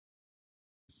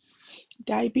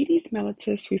Diabetes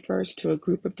mellitus refers to a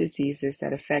group of diseases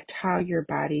that affect how your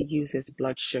body uses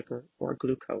blood sugar or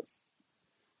glucose.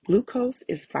 Glucose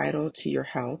is vital to your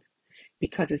health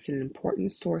because it's an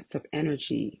important source of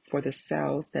energy for the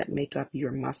cells that make up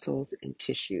your muscles and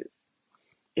tissues.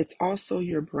 It's also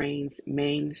your brain's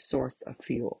main source of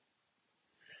fuel.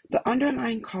 The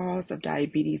underlying cause of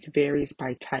diabetes varies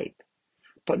by type,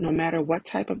 but no matter what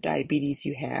type of diabetes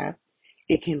you have,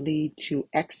 it can lead to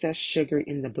excess sugar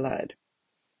in the blood.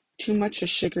 Too much of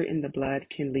sugar in the blood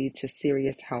can lead to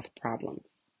serious health problems.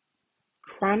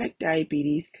 Chronic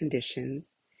diabetes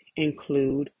conditions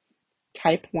include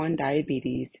type 1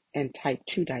 diabetes and type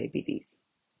 2 diabetes.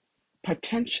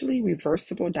 Potentially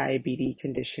reversible diabetes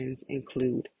conditions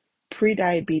include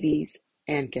prediabetes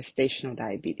and gestational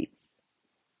diabetes.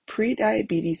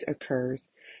 Prediabetes occurs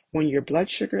when your blood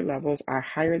sugar levels are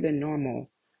higher than normal,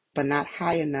 but not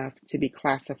high enough to be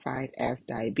classified as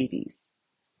diabetes.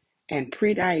 And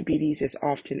prediabetes is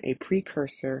often a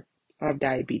precursor of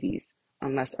diabetes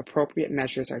unless appropriate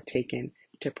measures are taken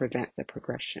to prevent the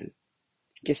progression.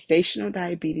 Gestational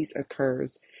diabetes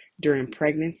occurs during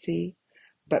pregnancy,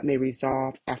 but may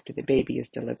resolve after the baby is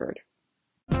delivered.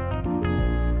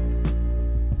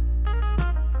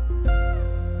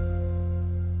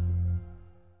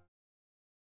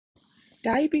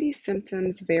 Diabetes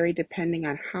symptoms vary depending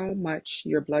on how much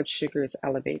your blood sugar is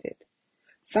elevated.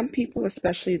 Some people,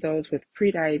 especially those with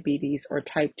prediabetes or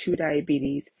type 2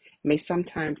 diabetes, may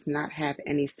sometimes not have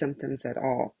any symptoms at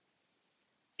all.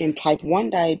 In type 1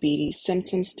 diabetes,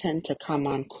 symptoms tend to come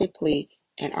on quickly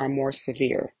and are more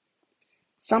severe.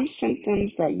 Some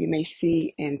symptoms that you may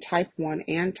see in type 1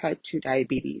 and type 2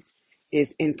 diabetes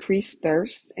is increased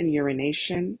thirst and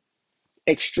urination,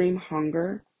 extreme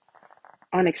hunger,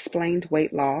 unexplained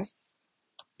weight loss,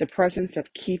 the presence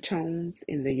of ketones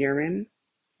in the urine,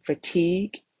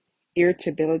 fatigue,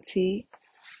 irritability,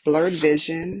 blurred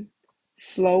vision,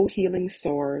 slow healing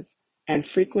sores, and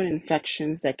frequent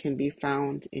infections that can be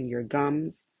found in your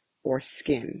gums or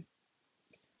skin.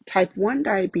 Type 1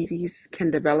 diabetes can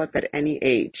develop at any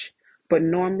age, but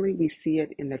normally we see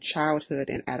it in the childhood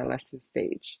and adolescent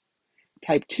stage.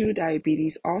 Type 2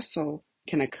 diabetes also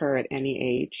can occur at any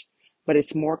age, but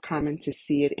it's more common to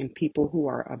see it in people who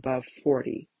are above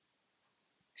 40.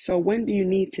 So when do you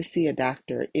need to see a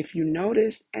doctor? If you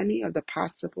notice any of the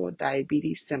possible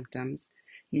diabetes symptoms,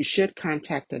 you should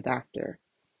contact a doctor.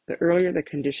 The earlier the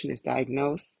condition is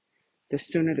diagnosed, the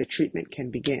sooner the treatment can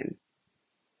begin.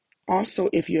 Also,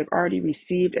 if you have already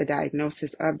received a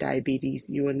diagnosis of diabetes,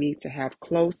 you will need to have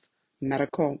close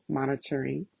medical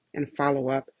monitoring and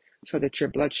follow-up so that your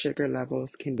blood sugar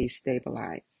levels can be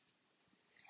stabilized.